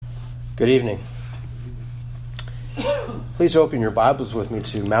Good evening. Please open your Bibles with me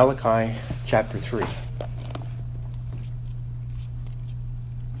to Malachi chapter 3.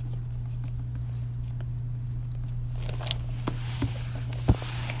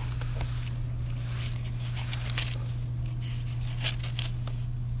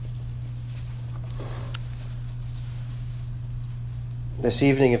 This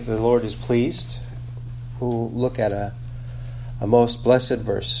evening, if the Lord is pleased, we'll look at a most blessed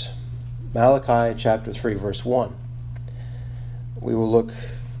verse. Malachi chapter 3, verse 1. We will look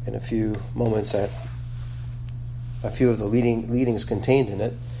in a few moments at a few of the leadings contained in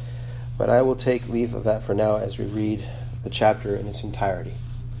it, but I will take leave of that for now as we read the chapter in its entirety.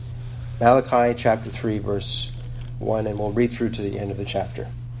 Malachi chapter 3, verse 1, and we'll read through to the end of the chapter.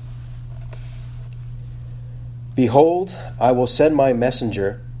 Behold, I will send my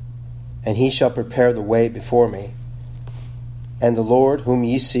messenger, and he shall prepare the way before me. And the Lord whom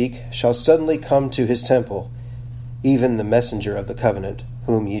ye seek shall suddenly come to his temple, even the messenger of the covenant,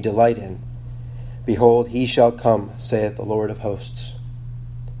 whom ye delight in. Behold, he shall come, saith the Lord of hosts.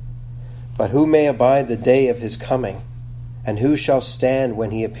 But who may abide the day of his coming? And who shall stand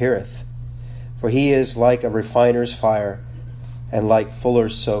when he appeareth? For he is like a refiner's fire, and like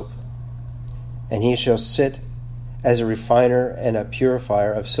fuller's soap. And he shall sit as a refiner and a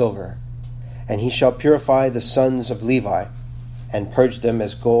purifier of silver. And he shall purify the sons of Levi, and purge them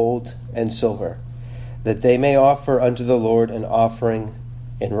as gold and silver, that they may offer unto the Lord an offering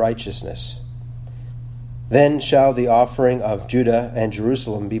in righteousness. Then shall the offering of Judah and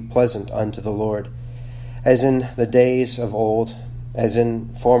Jerusalem be pleasant unto the Lord, as in the days of old, as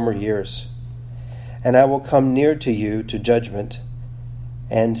in former years. And I will come near to you to judgment,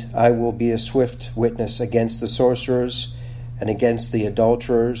 and I will be a swift witness against the sorcerers, and against the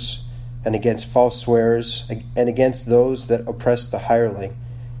adulterers, and against false swearers, and against those that oppress the hireling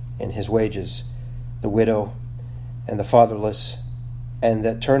in his wages, the widow, and the fatherless, and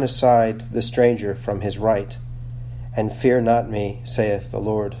that turn aside the stranger from his right. And fear not me, saith the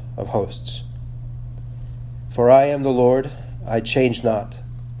Lord of hosts. For I am the Lord, I change not.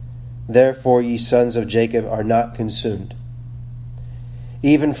 Therefore ye sons of Jacob are not consumed.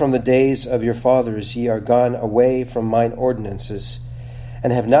 Even from the days of your fathers ye are gone away from mine ordinances,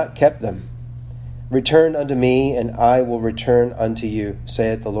 and have not kept them. Return unto me, and I will return unto you,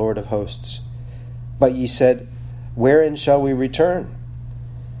 saith the Lord of hosts. But ye said, Wherein shall we return?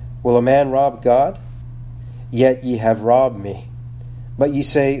 Will a man rob God? Yet ye have robbed me. But ye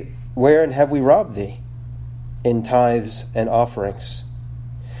say, Wherein have we robbed thee? In tithes and offerings.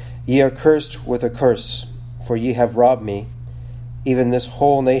 Ye are cursed with a curse, for ye have robbed me, even this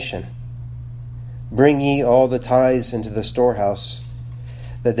whole nation. Bring ye all the tithes into the storehouse,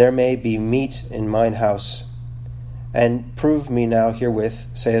 that there may be meat in mine house. And prove me now herewith,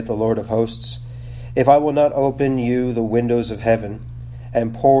 saith the Lord of hosts, if I will not open you the windows of heaven,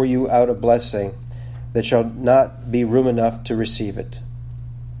 and pour you out a blessing, that shall not be room enough to receive it.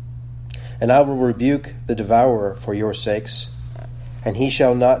 And I will rebuke the devourer for your sakes, and he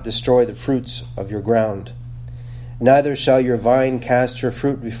shall not destroy the fruits of your ground. Neither shall your vine cast her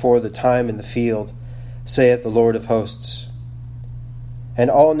fruit before the time in the field, saith the Lord of hosts. And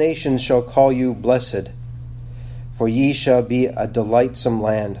all nations shall call you blessed, for ye shall be a delightsome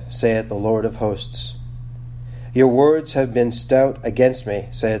land, saith the Lord of hosts. Your words have been stout against me,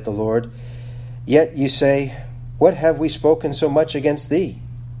 saith the Lord. Yet ye say, What have we spoken so much against thee?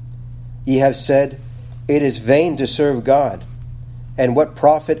 Ye have said, It is vain to serve God. And what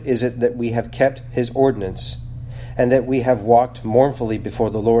profit is it that we have kept his ordinance, and that we have walked mournfully before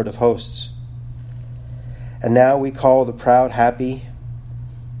the Lord of hosts? And now we call the proud happy.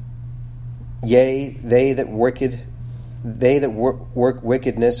 Yea, they that work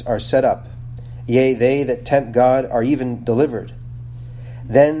wickedness are set up. Yea, they that tempt God are even delivered.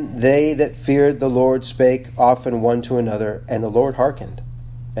 Then they that feared the Lord spake often one to another, and the Lord hearkened,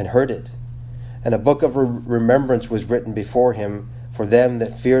 and heard it. And a book of remembrance was written before him for them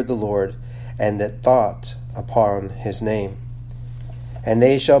that feared the Lord, and that thought upon his name. And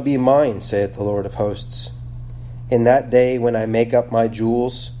they shall be mine, saith the Lord of hosts, in that day when I make up my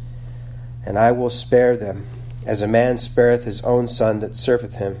jewels, and I will spare them, as a man spareth his own son that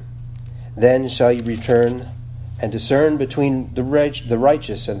serveth him. Then shall ye return and discern between the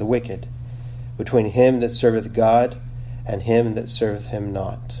righteous and the wicked, between him that serveth God and him that serveth him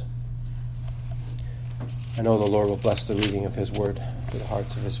not. I know the Lord will bless the reading of his word to the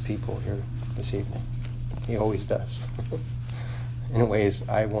hearts of his people here this evening. He always does. In ways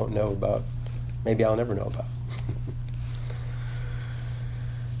I won't know about. Maybe I'll never know about.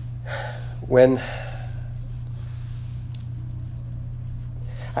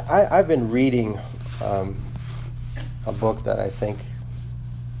 I've been reading a book that I think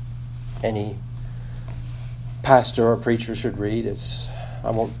any pastor or preacher should read. I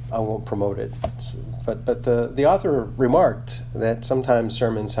won't promote it, but the author remarked that sometimes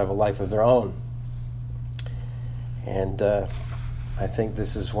sermons have a life of their own, and I think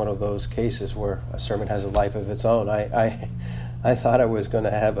this is one of those cases where a sermon has a life of its own. I thought I was going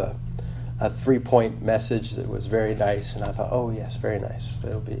to have a 3-point message that was very nice, and I thought, oh yes, very nice.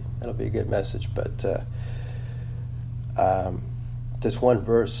 It'll be a good message. But this one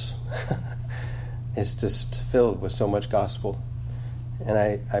verse is just filled with so much gospel, and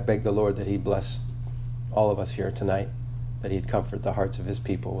I beg the Lord that He'd bless all of us here tonight, that He'd comfort the hearts of His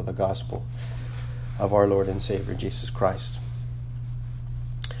people with the gospel of our Lord and Savior Jesus Christ.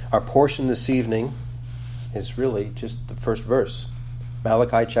 Our portion this evening is really just the first verse.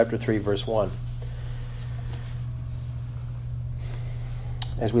 Malachi chapter 3, verse 1.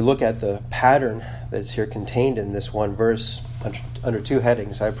 As we look at the pattern that's here contained in this one verse, under 2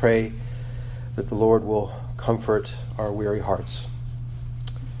 headings, I pray that the Lord will comfort our weary hearts.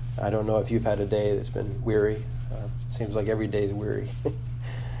 I don't know if you've had a day that's been weary. Seems like every day is weary.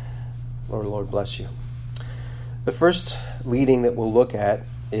 Lord bless you. The first leading that we'll look at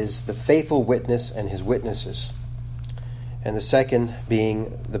is the faithful witness and his witnesses. And the second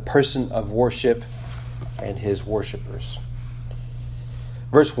being the person of worship and his worshipers.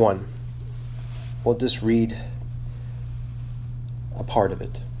 Verse 1. We'll just read a part of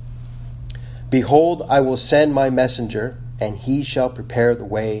it. Behold, I will send my messenger, and he shall prepare the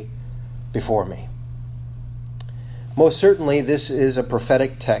way before me. Most certainly, this is a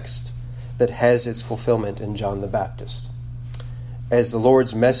prophetic text that has its fulfillment in John the Baptist. As the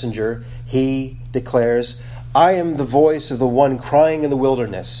Lord's messenger, he declares, I am the voice of the one crying in the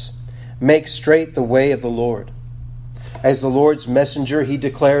wilderness, make straight the way of the Lord. As the Lord's messenger, he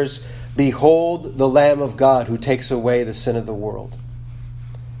declares, behold the Lamb of God who takes away the sin of the world.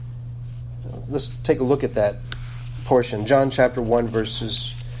 Let's take a look at that portion. John chapter 1,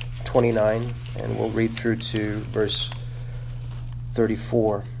 verses 29, and we'll read through to verse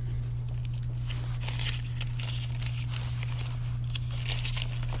 34.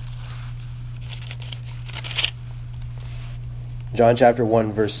 John chapter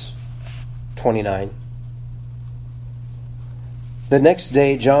 1, verse 29. The next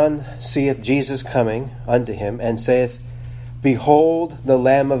day John seeth Jesus coming unto him, and saith, behold the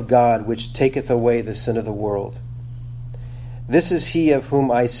Lamb of God, which taketh away the sin of the world. This is he of whom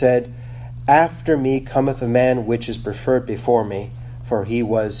I said, after me cometh a man which is preferred before me, for he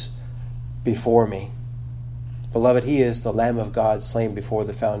was before me. Beloved, he is the Lamb of God, slain before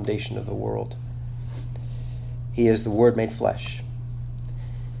the foundation of the world. He is the Word made flesh.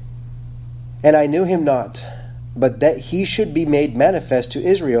 And I knew him not, but that he should be made manifest to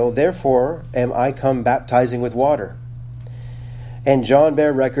Israel, therefore am I come baptizing with water. And John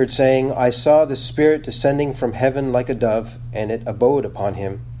bare record, saying, I saw the Spirit descending from heaven like a dove, and it abode upon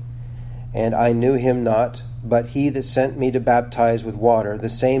him. And I knew him not, but he that sent me to baptize with water, the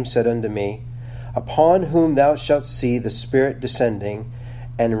same said unto me, upon whom thou shalt see the Spirit descending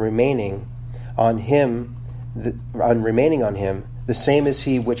and remaining on him, the same is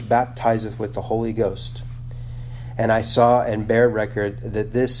he which baptizeth with the Holy Ghost. And I saw and bare record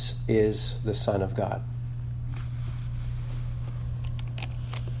that this is the Son of God.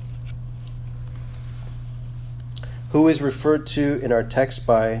 Who is referred to in our text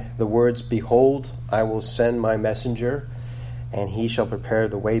by the words, behold, I will send my messenger, and he shall prepare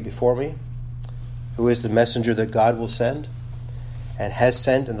the way before me? Who is the messenger that God will send and has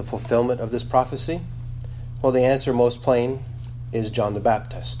sent in the fulfillment of this prophecy? Well, the answer, most plain, is John the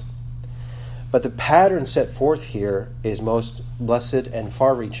Baptist. But the pattern set forth here is most blessed and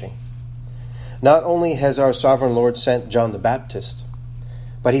far-reaching. Not only has our sovereign Lord sent John the Baptist,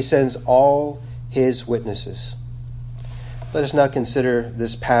 but he sends all his witnesses. Let us now consider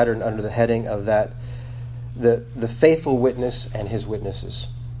this pattern under the heading of that, the faithful witness and his witnesses.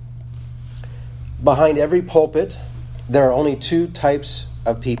 Behind every pulpit, there are only 2 types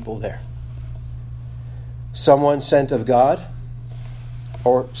of people there. Someone sent of God,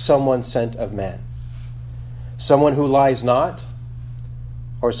 or someone sent of man. Someone who lies not,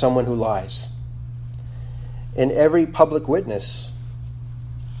 or someone who lies. In every public witness,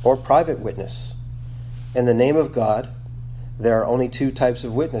 or private witness, in the name of God, there are only 2 types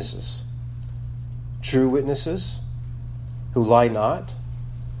of witnesses. True witnesses, who lie not,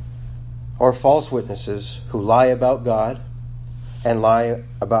 or false witnesses, who lie about God and lie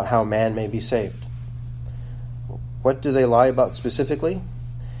about how man may be saved. What do they lie about specifically?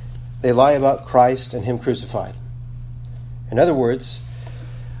 They lie about Christ and him crucified. In other words,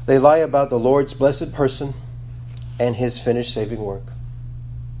 They lie about the Lord's blessed person and his finished saving work.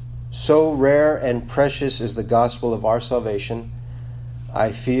 So rare and precious is the gospel of our salvation.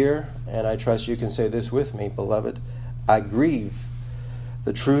 I fear, and I trust you can say this with me, beloved, I grieve.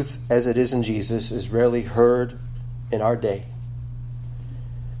 The truth as it is in Jesus is rarely heard in our day.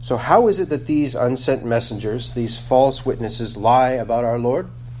 So how is it that these unsent messengers, these false witnesses, lie about our Lord?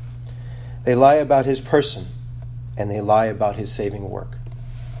 They lie about his person, and they lie about his saving work.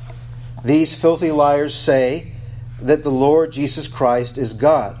 These filthy liars say that the Lord Jesus Christ is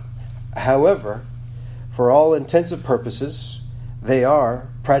God. However, for all intents and purposes, they are,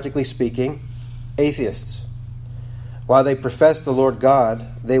 practically speaking, atheists. While they profess the Lord God,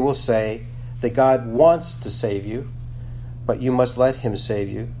 they will say that God wants to save you, but you must let him save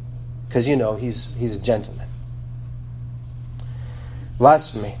you, because you know he's a gentleman.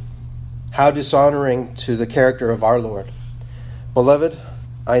 Blasphemy. How dishonoring to the character of our Lord. Beloved,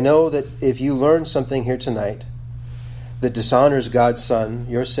 I know that if you learn something here tonight that dishonors God's Son,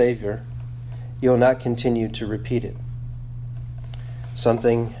 your Savior, you'll not continue to repeat it.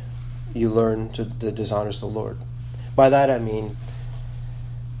 Something you learn that dishonors the Lord. By that I mean,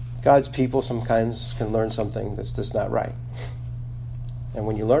 God's people sometimes can learn something that's just not right. And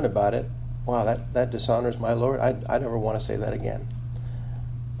when you learn about it, wow, that dishonors my Lord. I never want to say that again.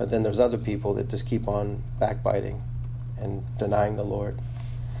 But then there's other people that just keep on backbiting and denying the Lord.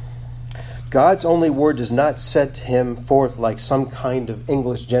 God's only word does not set him forth like some kind of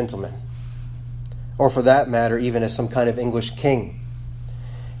English gentleman, or for that matter, even as some kind of English king.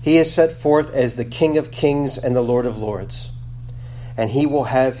 He is set forth as the King of Kings and the Lord of Lords, and he will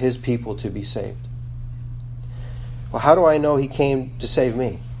have his people to be saved. Well, how do I know he came to save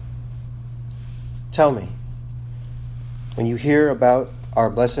me? Tell me. When you hear about our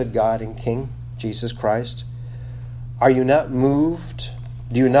blessed God and King, Jesus Christ, are you not moved?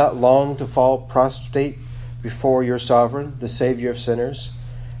 Do you not long to fall prostrate before your sovereign, the Savior of sinners,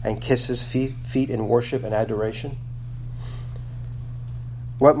 and kiss his feet in worship and adoration?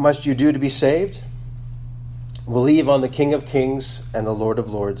 What must you do to be saved? Believe on the King of Kings and the Lord of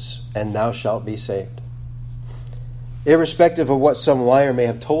Lords, and thou shalt be saved. Irrespective of what some liar may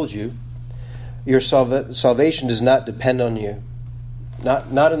have told you, your salvation does not depend on you.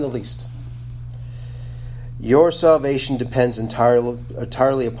 Not in the least. Your salvation depends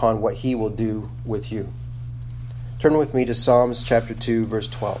entirely upon what he will do with you. Turn with me to Psalms chapter 2, verse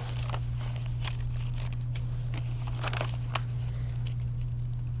 12.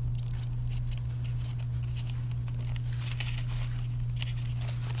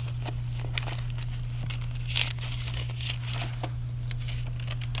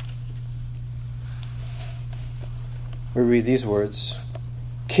 We read these words,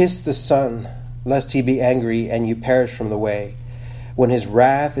 "Kiss the Son, lest he be angry and you perish from the way, when his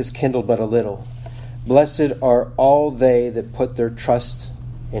wrath is kindled but a little. Blessed are all they that put their trust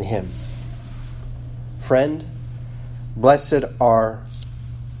in him." Friend, blessed are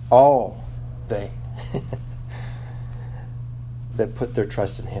all they that put their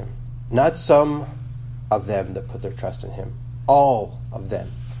trust in him. Not some of them that put their trust in him. All of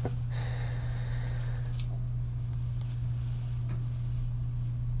them.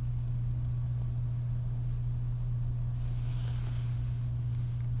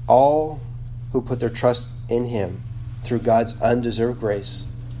 All who put their trust in him through God's undeserved grace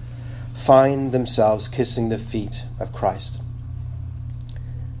find themselves kissing the feet of Christ.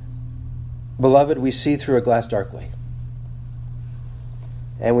 Beloved, we see through a glass darkly,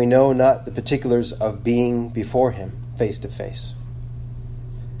 and we know not the particulars of being before him face to face.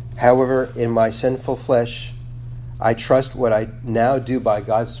 However, in my sinful flesh, I trust what I now do by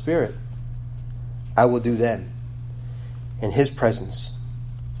God's Spirit, I will do then, in his presence,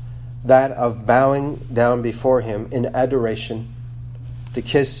 that of bowing down before him in adoration to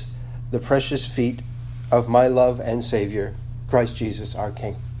kiss the precious feet of my love and Savior, Christ Jesus our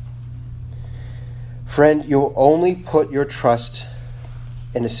King. Friend, you'll only put your trust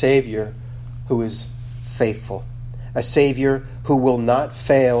in a Savior who is faithful, a Savior who will not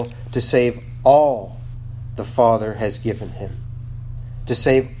fail to save all the Father has given him, to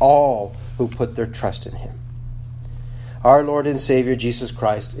save all who put their trust in him. Our Lord and Savior Jesus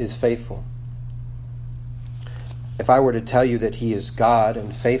Christ is faithful. If I were to tell you that he is God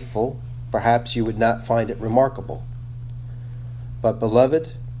and faithful, perhaps you would not find it remarkable. But beloved,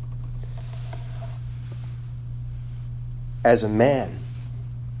 as a man,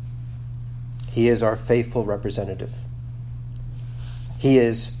 he is our faithful representative. He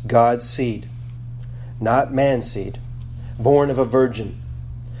is God's seed, not man's seed, born of a virgin,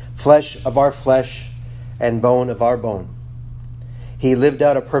 flesh of our flesh, and bone of our bone. He lived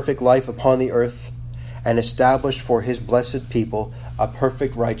out a perfect life upon the earth and established for his blessed people a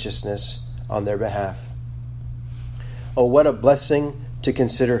perfect righteousness on their behalf. Oh, what a blessing to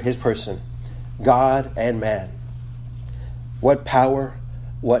consider his person, God and man. What power,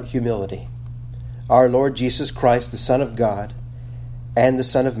 what humility. Our Lord Jesus Christ, the Son of God and the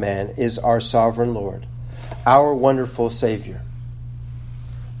Son of Man, is our sovereign Lord, our wonderful Savior,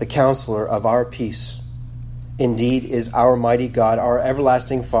 the counselor of our peace. Indeed is our mighty God, our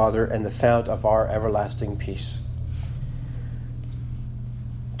everlasting Father, and the fount of our everlasting peace.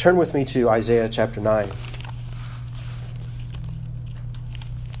 Turn with me to Isaiah chapter 9.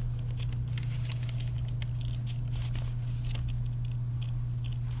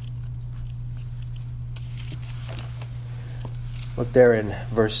 Look there in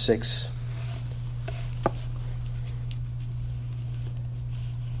verse 6.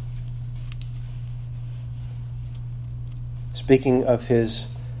 Speaking of his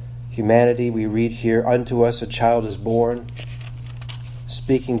humanity, we read here, "Unto us a child is born,"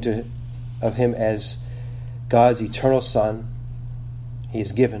 speaking of him as God's eternal Son. He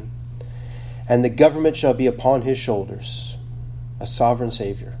is given. "And the government shall be upon his shoulders," a sovereign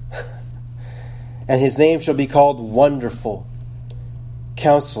Savior. "And his name shall be called Wonderful,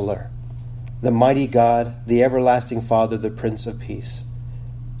 Counselor, the Mighty God, the Everlasting Father, the Prince of Peace."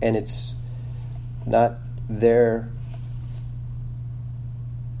 And it's not there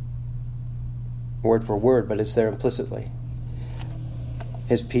word for word, but it's there implicitly.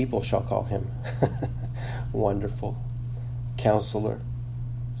 His people shall call him Wonderful, Counselor,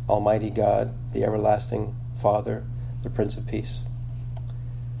 Almighty God, the Everlasting Father, the Prince of Peace.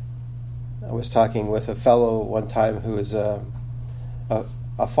 I was talking with a fellow one time who is a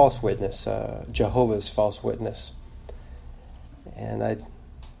false witness, Jehovah's false witness. And I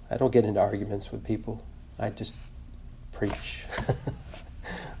don't get into arguments with people. I just preach.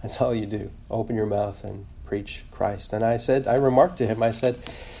 That's all you do. Open your mouth and preach Christ. And I remarked to him, I said,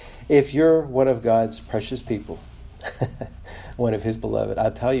 if you're one of God's precious people, one of his beloved,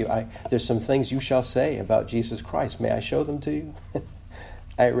 I'll tell you, there's some things you shall say about Jesus Christ. May I show them to you?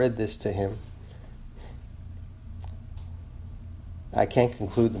 I read this to him. I can't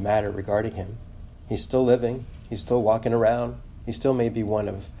conclude the matter regarding him. He's still living. He's still walking around. He still may be one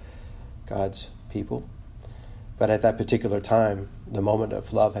of God's people. But at that particular time, the moment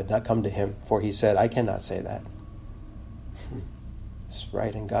of love had not come to him, for he said, I cannot say that. It's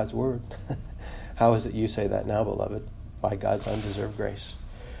right in God's word. How is it you say that now, beloved? By God's undeserved grace.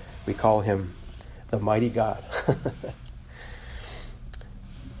 We call him the mighty God.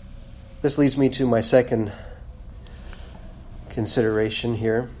 This leads me to my second consideration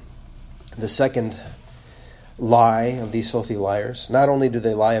here. The second lie of these filthy liars. Not only do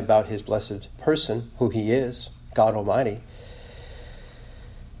they lie about his blessed person, who he is, God Almighty,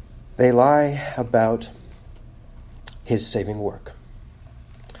 they lie about his saving work.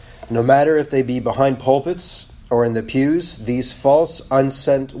 No matter if they be behind pulpits or in the pews, these false,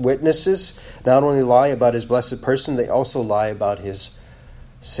 unsent witnesses not only lie about his blessed person, they also lie about his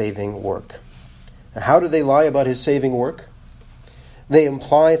saving work. Now, how do they lie about his saving work? They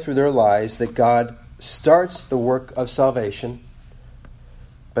imply through their lies that God starts the work of salvation,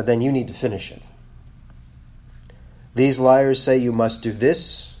 but then you need to finish it. These liars say you must do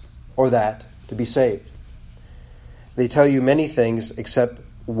this or that to be saved. They tell you many things except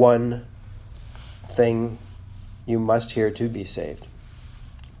one thing you must hear to be saved.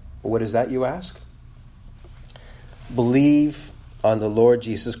 What is that, you ask? Believe on the Lord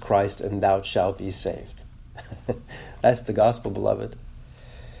Jesus Christ and thou shalt be saved. That's the gospel, beloved.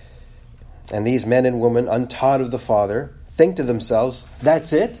 And these men and women, untaught of the Father, think to themselves,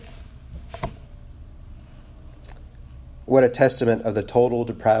 that's it? What a testament of the total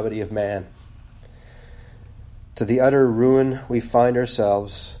depravity of man. To the utter ruin we find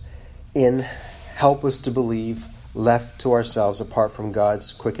ourselves in, helpless to believe, left to ourselves apart from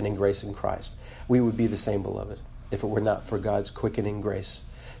God's quickening grace in Christ. We would be the same, beloved, if it were not for God's quickening grace,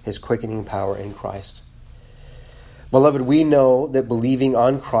 his quickening power in Christ. Beloved, we know that believing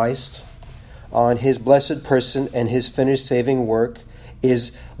on Christ, on his blessed person and his finished saving work,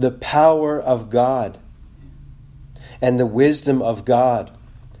 is the power of God and the wisdom of God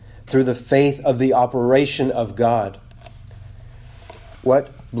through the faith of the operation of God.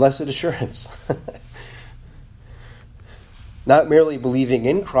 What blessed assurance. Not merely believing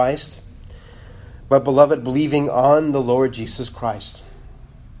in Christ, but, beloved, believing on the Lord Jesus Christ.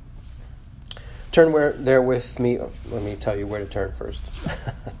 Turn there with me. Let me tell you where to turn first.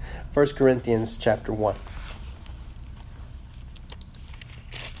 1 Corinthians chapter 1.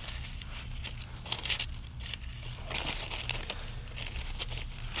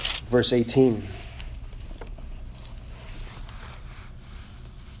 verse 18.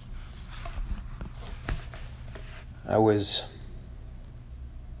 I was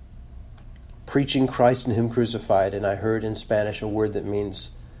preaching Christ and Him crucified, and I heard in Spanish a word that means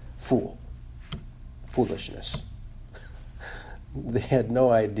fool, foolishness. They had no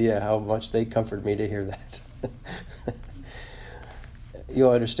idea how much they comforted me to hear that.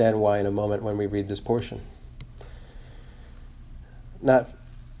 You'll understand why in a moment when we read this portion.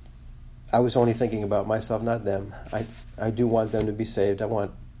 I was only thinking about myself, not them. I do want them to be saved. I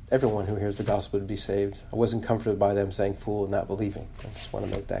want everyone who hears the gospel to be saved. I wasn't comforted by them saying fool and not believing. I just want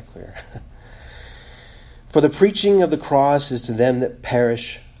to make that clear. For the preaching of the cross is to them that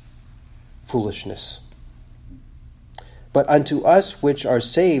perish foolishness. But unto us which are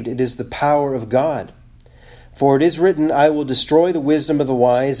saved it is the power of God. For it is written, I will destroy the wisdom of the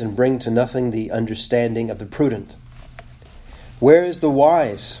wise and bring to nothing the understanding of the prudent. Where is the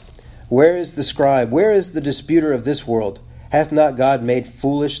wise? Where is the scribe? Where is the disputer of this world? Hath not God made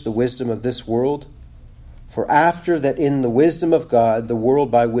foolish the wisdom of this world? For after that in the wisdom of God, the world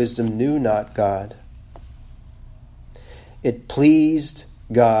by wisdom knew not God. It pleased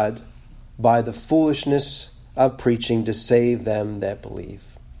God by the foolishness of preaching to save them that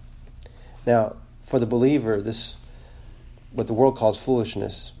believe. Now, for the believer, this, what the world calls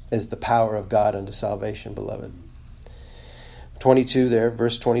foolishness, is the power of God unto salvation, beloved. 22 there,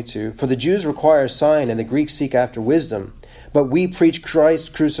 verse 22. For the Jews require a sign, and the Greeks seek after wisdom. But we preach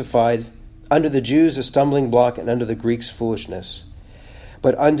Christ crucified, unto the Jews a stumbling block, and unto the Greeks foolishness.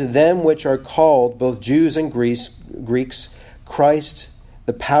 But unto them which are called, both Jews and Greeks, Christ,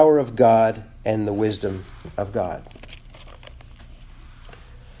 the power of God and the wisdom of God.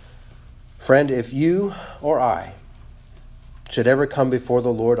 Friend, if you or I should ever come before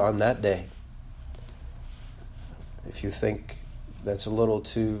the Lord on that day, if you think that's a little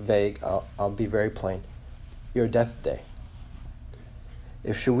too vague, I'll be very plain. Your death day.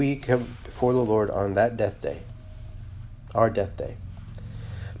 If should we come before the Lord on that death day, our death day,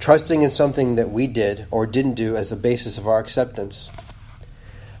 trusting in something that we did or didn't do as the basis of our acceptance,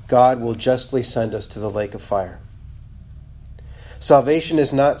 God will justly send us to the lake of fire. Salvation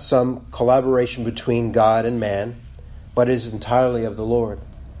is not some collaboration between God and man, but is entirely of the Lord.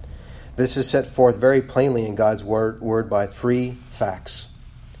 This is set forth very plainly in God's word by three facts.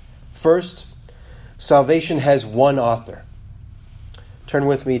 First, salvation has one author. Turn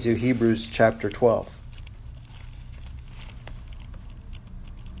with me to Hebrews chapter 12.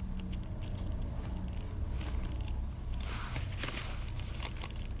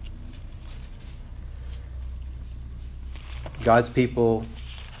 God's people,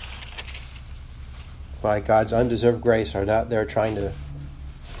 by God's undeserved grace, are not there trying to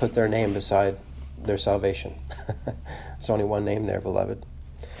put their name beside their salvation. There's only one name there, beloved.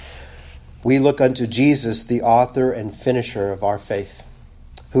 We look unto Jesus, the author and finisher of our faith,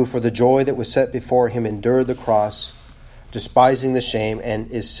 who for the joy that was set before him endured the cross, despising the shame,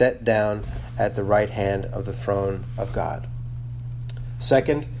 and is set down at the right hand of the throne of God.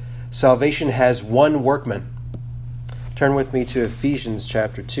 Second, salvation has one workman. Turn with me to Ephesians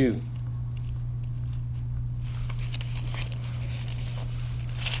chapter 2.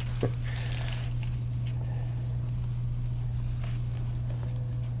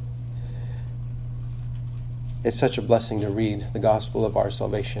 It's such a blessing to read the gospel of our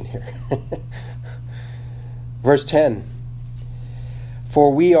salvation here. Verse 10.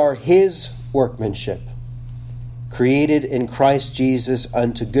 For we are his workmanship, created in Christ Jesus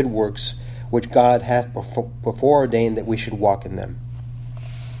unto good works, which God hath before ordained that we should walk in them.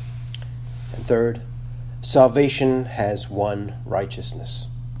 And third, salvation has one righteousness.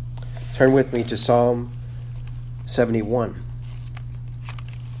 Turn with me to Psalm 71.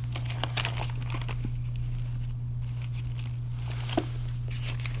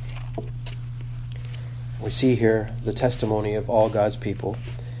 We see here the testimony of all God's people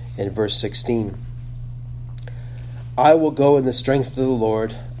in verse 16. I will go in the strength of the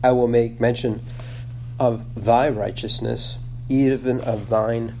Lord. I will make mention of thy righteousness, even of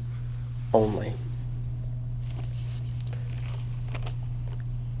thine only.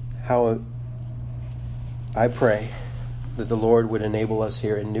 How I pray that the Lord would enable us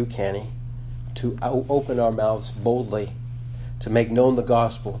here in New Caney to open our mouths boldly, to make known the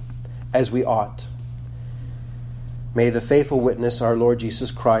gospel as we ought. May the faithful witness, our Lord Jesus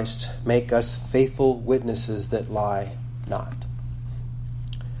Christ, make us faithful witnesses that lie not.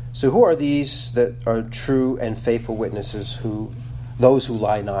 So who are these that are true and faithful witnesses, those who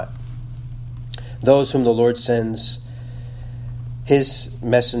lie not? Those whom the Lord sends his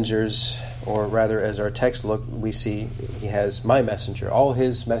messengers or rather, as our text look, we see he has my messenger. All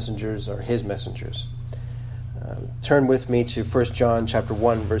his messengers are his messengers. Turn with me to 1 John chapter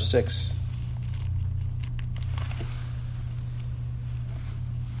 1, verse 6.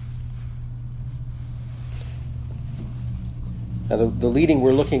 Now, the leading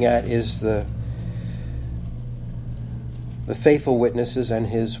we're looking at is the faithful witnesses and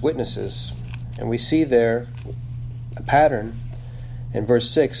his witnesses. And we see there a pattern in verse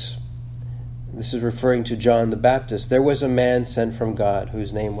 6. This is referring to John the Baptist. There was a man sent from God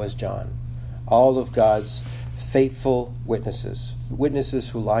whose name was John. All of God's faithful witnesses, witnesses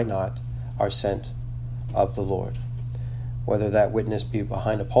who lie not, are sent of the Lord. Whether that witness be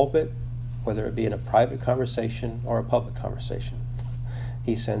behind a pulpit, whether it be in a private conversation or a public conversation,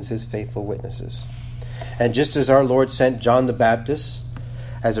 he sends his faithful witnesses. And just as our Lord sent John the Baptist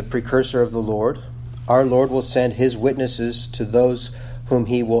as a precursor of the Lord, our Lord will send his witnesses to those whom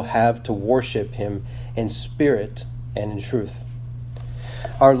he will have to worship him in spirit and in truth.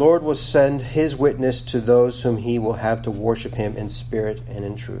 Our Lord will send his witness to those whom he will have to worship him in spirit and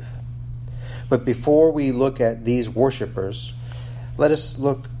in truth. But before we look at these worshipers, let us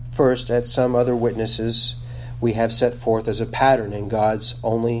look first at some other witnesses we have set forth as a pattern in God's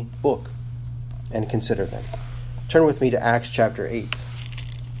only book, and consider them. Turn with me to Acts chapter 8.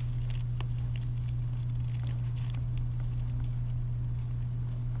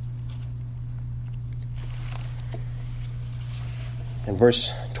 In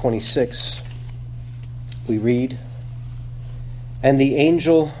verse 26, we read, "And the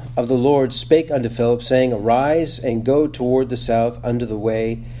angel of the Lord spake unto Philip, saying, Arise, and go toward the south unto the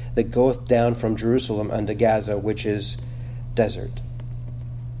way that goeth down from Jerusalem unto Gaza, which is desert."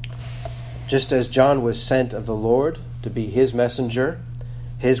 Just as John was sent of the Lord to be his messenger,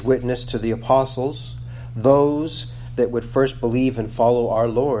 his witness to the apostles, those that would first believe and follow our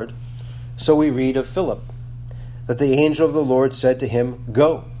Lord, so we read of Philip, that the angel of the Lord said to him,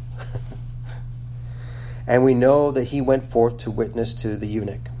 Go. And we know that he went forth to witness to the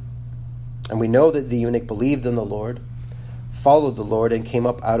eunuch. And we know that the eunuch believed in the Lord, followed the Lord, and came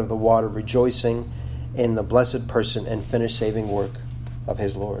up out of the water, rejoicing in the blessed person and finished saving work of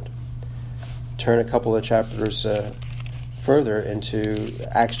his Lord. Turn a couple of chapters further into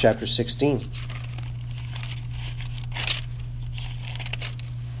Acts chapter 16.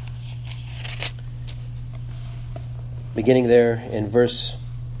 Beginning there in verse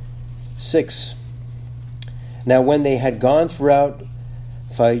 6. Now when they had gone throughout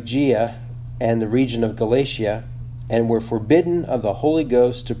Phrygia and the region of Galatia, and were forbidden of the Holy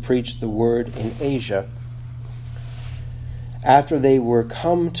Ghost to preach the word in Asia, after they were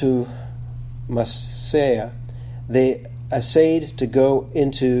come to Mysia, they essayed to go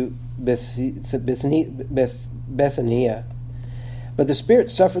into Bithynia, but the Spirit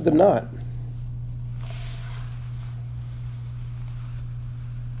suffered them not.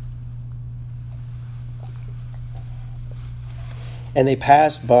 And they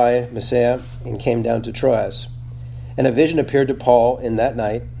passed by Mysia and came down to Troas. And a vision appeared to Paul in that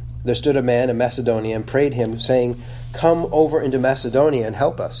night. There stood a man in Macedonia and prayed him, saying, Come over into Macedonia and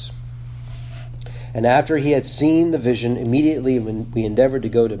help us. And after he had seen the vision, immediately we endeavored to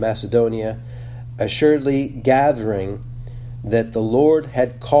go to Macedonia, assuredly gathering that the Lord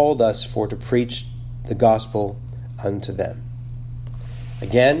had called us for to preach the gospel unto them.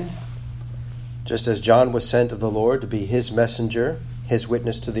 Again, just as John was sent of the Lord to be his messenger, his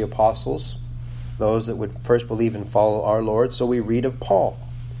witness to the apostles, those that would first believe and follow our Lord, so we read of Paul,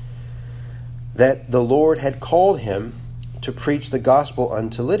 that the Lord had called him to preach the gospel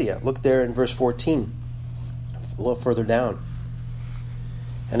unto Lydia. Look there in verse 14, a little further down.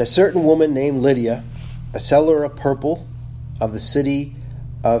 And a certain woman named Lydia, a seller of purple of the city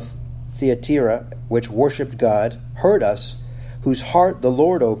of Thyatira, which worshipped God, heard us, whose heart the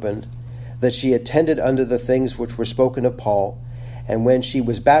Lord opened, that she attended unto the things which were spoken of Paul. And when she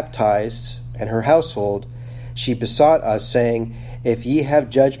was baptized, and her household, she besought us, saying, If ye have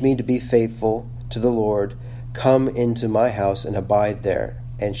judged me to be faithful to the Lord, come into my house and abide there.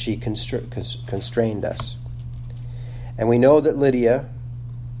 And she constrained us. And we know that Lydia,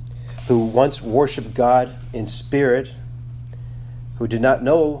 who once worshipped God in spirit, who did not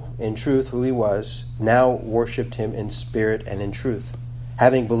know in truth who he was, now worshipped him in spirit and in truth.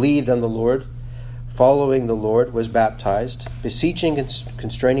 Having believed on the Lord, following the Lord, was baptized, beseeching and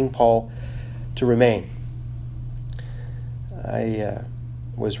constraining Paul to remain. I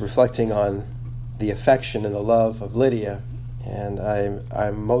was reflecting on the affection and the love of Lydia, and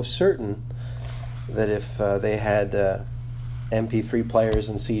I'm most certain that if they had MP3 players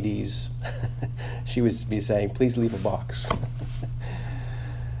and CDs, she would be saying, "Please leave a box."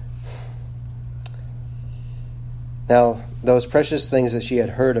 Now, those precious things that she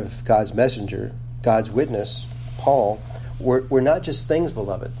had heard of God's messenger, God's witness, Paul, were not just things,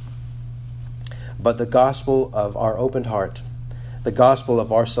 beloved, but the gospel of our opened heart, the gospel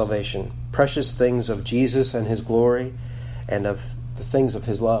of our salvation, precious things of Jesus and his glory, and of the things of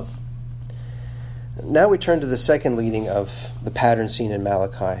his love. Now we turn to the second leading of the pattern seen in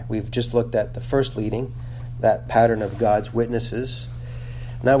Malachi. We've just looked at the first leading, that pattern of God's witnesses.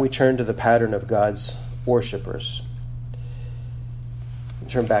 Now we turn to the pattern of God's worshipers.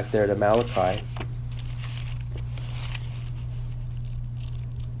 Turn back there to Malachi.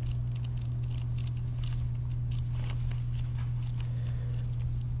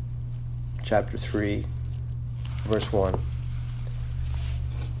 Chapter 3, verse 1. And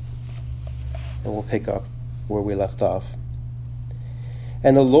we'll pick up where we left off.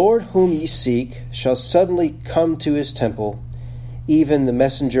 And the Lord whom ye seek shall suddenly come to his temple, even the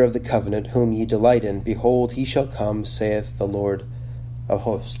messenger of the covenant whom ye delight in. Behold, he shall come, saith the Lord of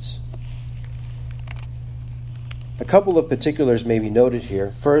hosts. A couple of particulars may be noted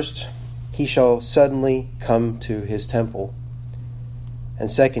here. First, he shall suddenly come to his temple. And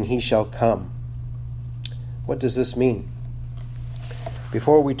second, he shall come. What does this mean?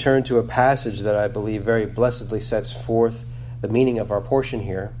 Before we turn to a passage that I believe very blessedly sets forth the meaning of our portion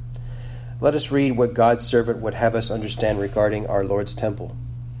here, let us read what God's servant would have us understand regarding our Lord's temple.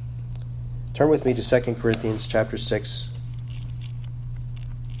 Turn with me to 2 Corinthians chapter 6,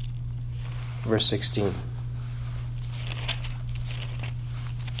 verse 16.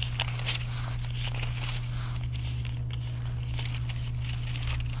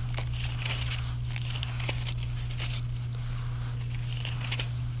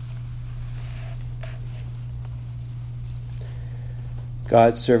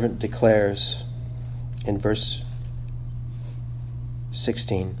 God's servant declares in verse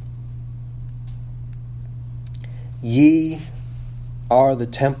 16, Ye are the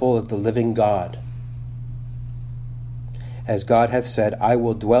temple of the living God. As God hath said, I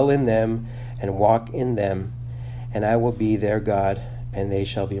will dwell in them and walk in them, and I will be their God, and they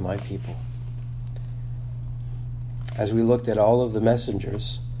shall be my people. As we looked at all of the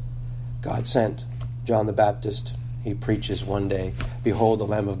messengers God sent, John the Baptist, he preaches one day, Behold the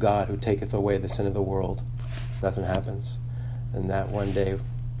Lamb of God who taketh away the sin of the world. Nothing happens. And that one day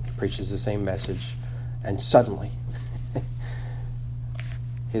he preaches the same message, and suddenly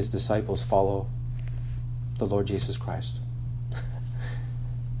his disciples follow the Lord Jesus Christ.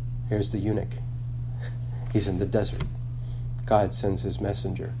 Here's the eunuch. He's in the desert. God sends his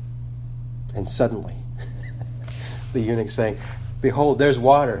messenger. And suddenly the eunuch saying, Behold, there's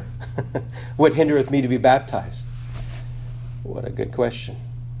water. What hindereth me to be baptized? What a good question.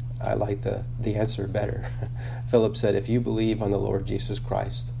 I like the answer better. Philip said, if you believe on the Lord Jesus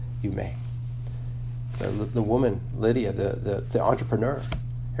Christ, you may. The woman, Lydia, the entrepreneur,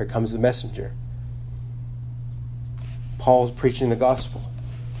 here comes the messenger. Paul's preaching the gospel.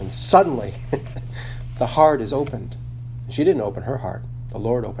 And suddenly, the heart is opened. She didn't open her heart. The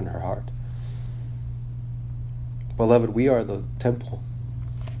Lord opened her heart. Beloved, we are the temple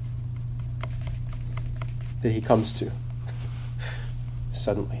that he comes to.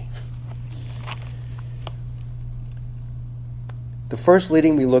 Suddenly. The first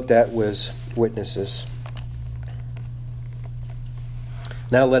leading we looked at was witnesses.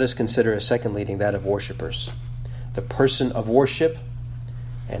 Now let us consider a second leading, that of worshipers. The person of worship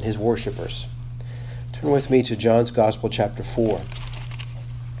and his worshipers. Turn with me to John's Gospel, chapter 4.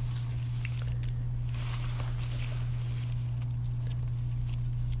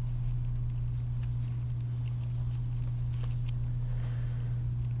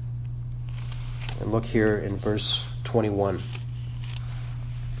 And look here in verse 21.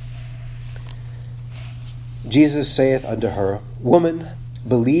 Jesus saith unto her, Woman,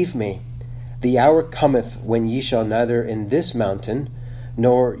 believe me, the hour cometh when ye shall neither in this mountain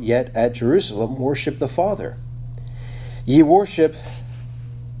nor yet at Jerusalem worship the Father. Ye worship,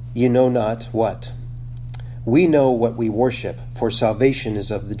 ye know not what. We know what we worship, for salvation is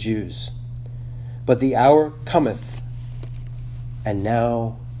of the Jews. But the hour cometh, and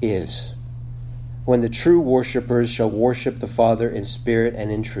now is, when the true worshippers shall worship the Father in spirit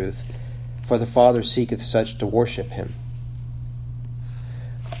and in truth, for the Father seeketh such to worship him.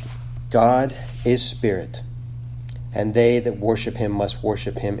 God is spirit, and they that worship him must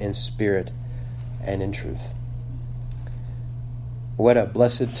worship him in spirit and in truth. What a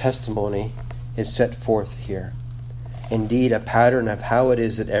blessed testimony is set forth here. Indeed, a pattern of how it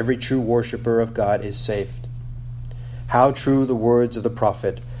is that every true worshipper of God is saved. How true the words of the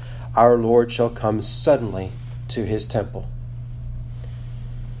prophet, Our Lord shall come suddenly to his temple.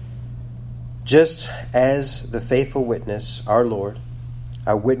 Just as the faithful witness, our Lord,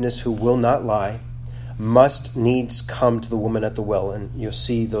 a witness who will not lie, must needs come to the woman at the well. And you'll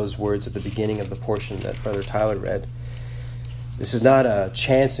see those words at the beginning of the portion that Brother Tyler read. This is not a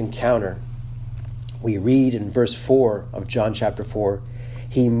chance encounter. We read in verse 4 of John chapter 4,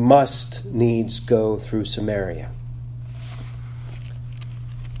 he must needs go through Samaria.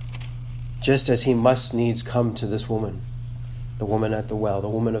 Just as he must needs come to this woman, the woman at the well, the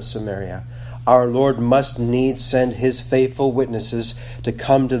woman of Samaria, our Lord must needs send his faithful witnesses to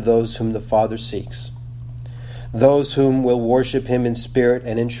come to those whom the Father seeks, those whom will worship him in spirit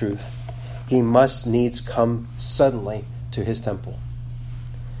and in truth. He must needs come suddenly to his temple.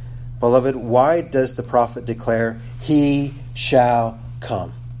 Beloved, why does the prophet declare, he shall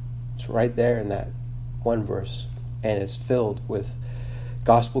come? It's right there in that one verse, and it's filled with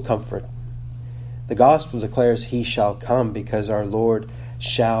gospel comfort. The gospel declares he shall come because our Lord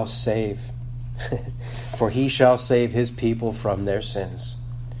shall save. For he shall save his people from their sins.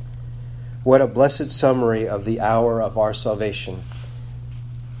 What a blessed summary of the hour of our salvation.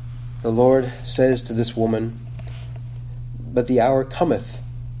 The Lord says to this woman, but the hour cometh.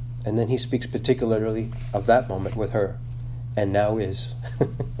 And then he speaks particularly of that moment with her, and now is.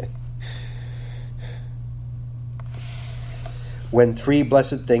 When three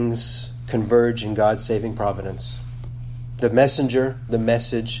blessed things converge in God's saving providence: the messenger, the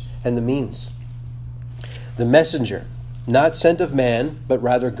message, and the means. The messenger, not sent of man, but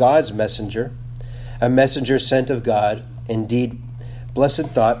rather God's messenger, a messenger sent of God. Indeed, blessed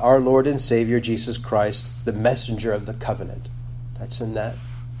thought, our Lord and Savior Jesus Christ, the messenger of the covenant. That's in that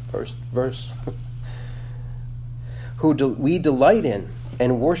first verse. Who we delight in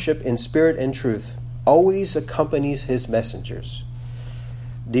and worship in spirit and truth, always accompanies his messengers.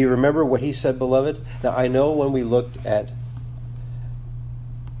 Do you remember what he said, beloved? Now, I know when we looked at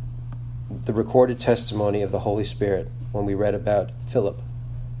the recorded testimony of the Holy Spirit, when we read about Philip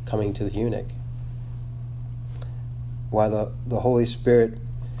coming to the eunuch, while the Holy Spirit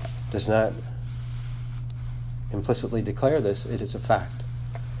does not implicitly declare this, it is a fact.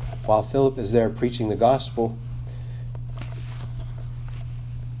 While Philip is there preaching the gospel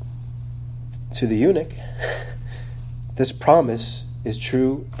to the eunuch, this promise is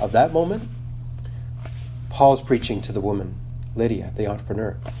true of that moment. Paul's preaching to the woman, Lydia, the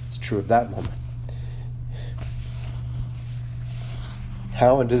entrepreneur. It's true of that moment.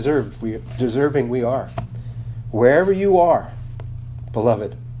 How deserving we are. Wherever you are,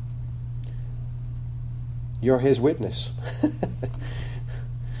 beloved, you're his witness.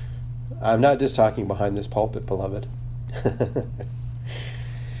 I'm not just talking behind this pulpit, beloved.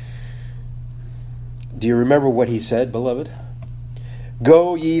 Do you remember what he said, beloved?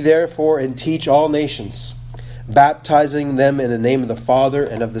 Go ye therefore and teach all nations, baptizing them in the name of the Father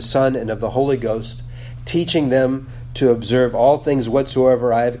and of the Son and of the Holy Ghost, teaching them to observe all things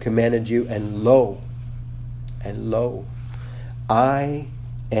whatsoever I have commanded you, and lo, I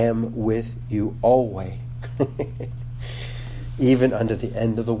am with you always, even unto the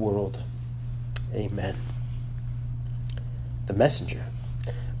end of the world. Amen. The messenger.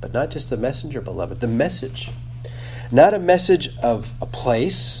 But not just the messenger, beloved. The message. Not a message of a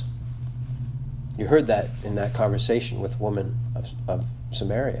place. You heard that in that conversation with the woman of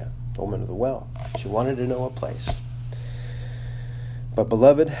Samaria, the woman of the well. She wanted to know a place. But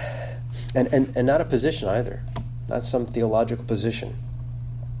beloved, and not a position either. Not some theological position.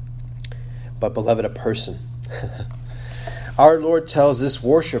 But beloved, a person. Our Lord tells this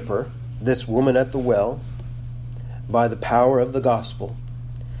worshiper, this woman at the well, by the power of the gospel,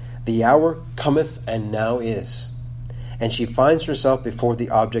 the hour cometh and now is. And she finds herself before the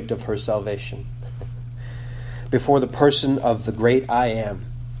object of her salvation. Before the person of the great I am.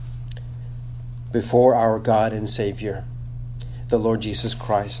 Before our God and Savior, the Lord Jesus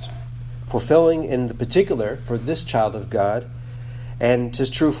Christ. Fulfilling in the particular for this child of God, and 'tis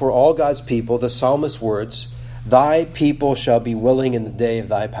true for all God's people, the psalmist's words, thy people shall be willing in the day of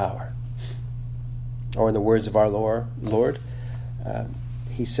thy power. Or in the words of our Lord,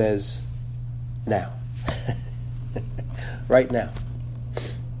 he says, now. Right now.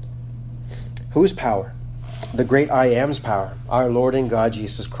 Whose power? The great I am's power, our Lord and God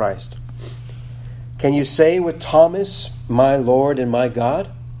Jesus Christ. Can you say with Thomas, my Lord and my God?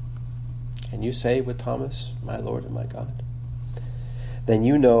 Can you say with Thomas, my Lord and my God? Then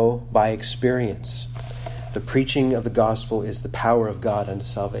you know by experience the preaching of the gospel is the power of God unto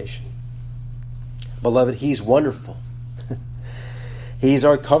salvation. Beloved, he's wonderful. He's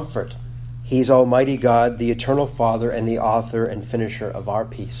our comfort. He's Almighty God, the eternal Father, and the author and finisher of our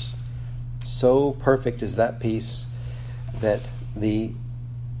peace. So perfect is that peace that the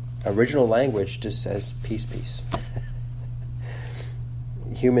original language just says peace, peace.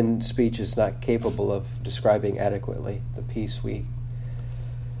 Human speech is not capable of describing adequately the peace we...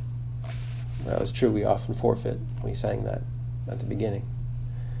 Well, it's true, we often forfeit. We sang that at the beginning.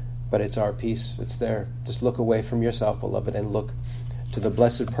 But it's our peace. It's there. Just look away from yourself, beloved, and look to the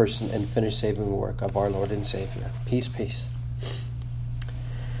blessed person and finished saving work of our Lord and Savior. Peace, peace.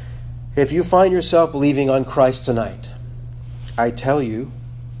 If you find yourself believing on Christ tonight, I tell you,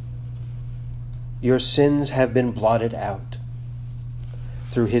 your sins have been blotted out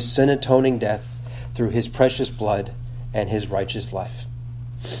through his sin-atoning death, through his precious blood, and his righteous life.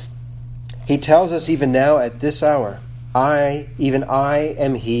 He tells us even now at this hour, even I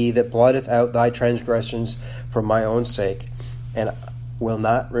am he that blotteth out thy transgressions for my own sake, and will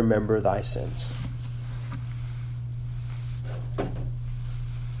not remember thy sins.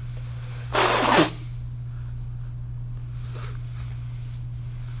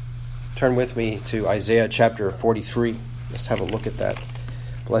 Turn with me to Isaiah chapter 43. Let's have a look at that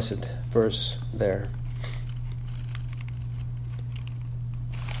blessed verse there.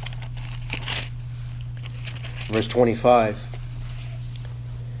 Verse 25.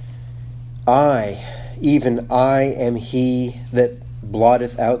 Even I am he that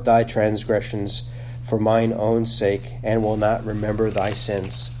blotteth out thy transgressions for mine own sake, and will not remember thy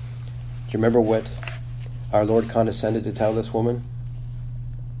sins. Do you remember what our Lord condescended to tell this woman?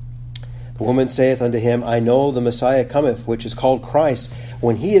 The woman saith unto him, I know the Messiah cometh, which is called Christ.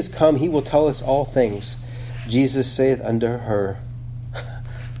 When he is come, he will tell us all things. Jesus saith unto her,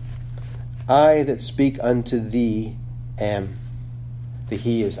 I that speak unto thee am. The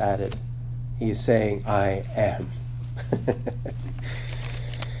he is added. He is saying, I am.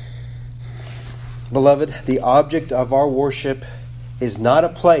 Beloved, the object of our worship is not a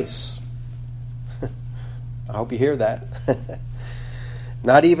place. I hope you hear that.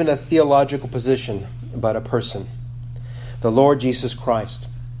 Not even a theological position, but a person. The Lord Jesus Christ.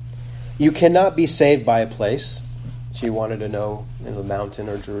 You cannot be saved by a place. She wanted to know, in the mountain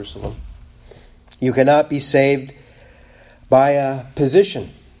or Jerusalem. You cannot be saved by a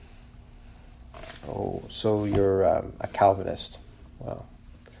position. Oh, so you're a Calvinist. Well,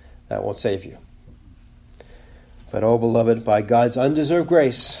 that won't save you. But, oh, beloved, by God's undeserved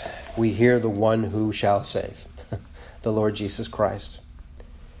grace, we hear the one who shall save, the Lord Jesus Christ.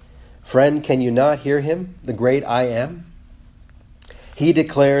 Friend, can you not hear him, the great I am? He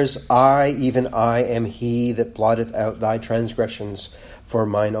declares, even I am he that blotteth out thy transgressions for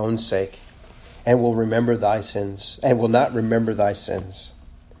mine own sake, and will remember thy sins, and will not remember thy sins.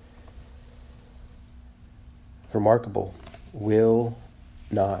 Remarkable. Will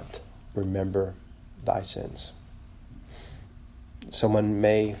not remember thy sins. Someone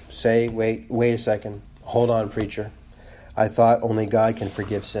may say, wait a second. Hold on, preacher. I thought only God can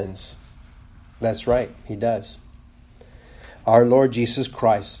forgive sins. That's right, he does. Our Lord Jesus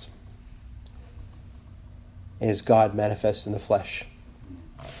Christ is God manifest in the flesh.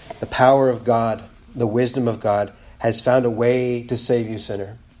 The power of God, the wisdom of God, has found a way to save you,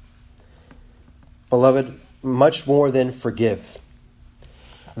 sinner. Beloved, much more than forgive,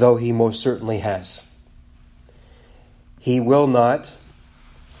 though he most certainly has. He will not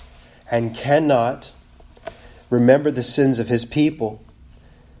and cannot remember the sins of his people,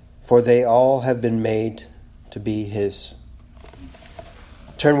 for they all have been made to be his.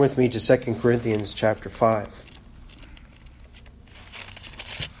 Turn with me to 2 Corinthians chapter 5.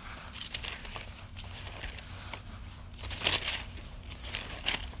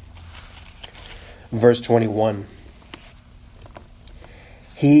 Verse 21.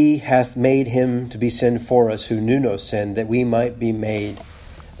 He hath made him to be sin for us who knew no sin, that we might be made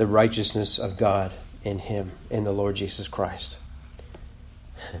the righteousness of God in him, in the Lord Jesus Christ.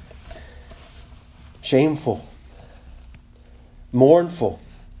 Shameful, mournful,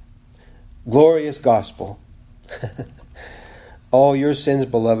 glorious gospel. All your sins,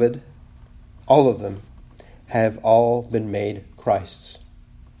 beloved, all of them, have all been made Christ's.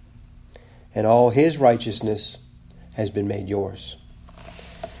 And all his righteousness has been made yours.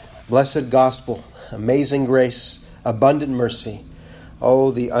 Blessed gospel, amazing grace, abundant mercy.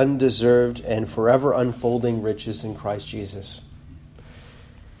 Oh, the undeserved and forever unfolding riches in Christ Jesus.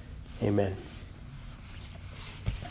 Amen.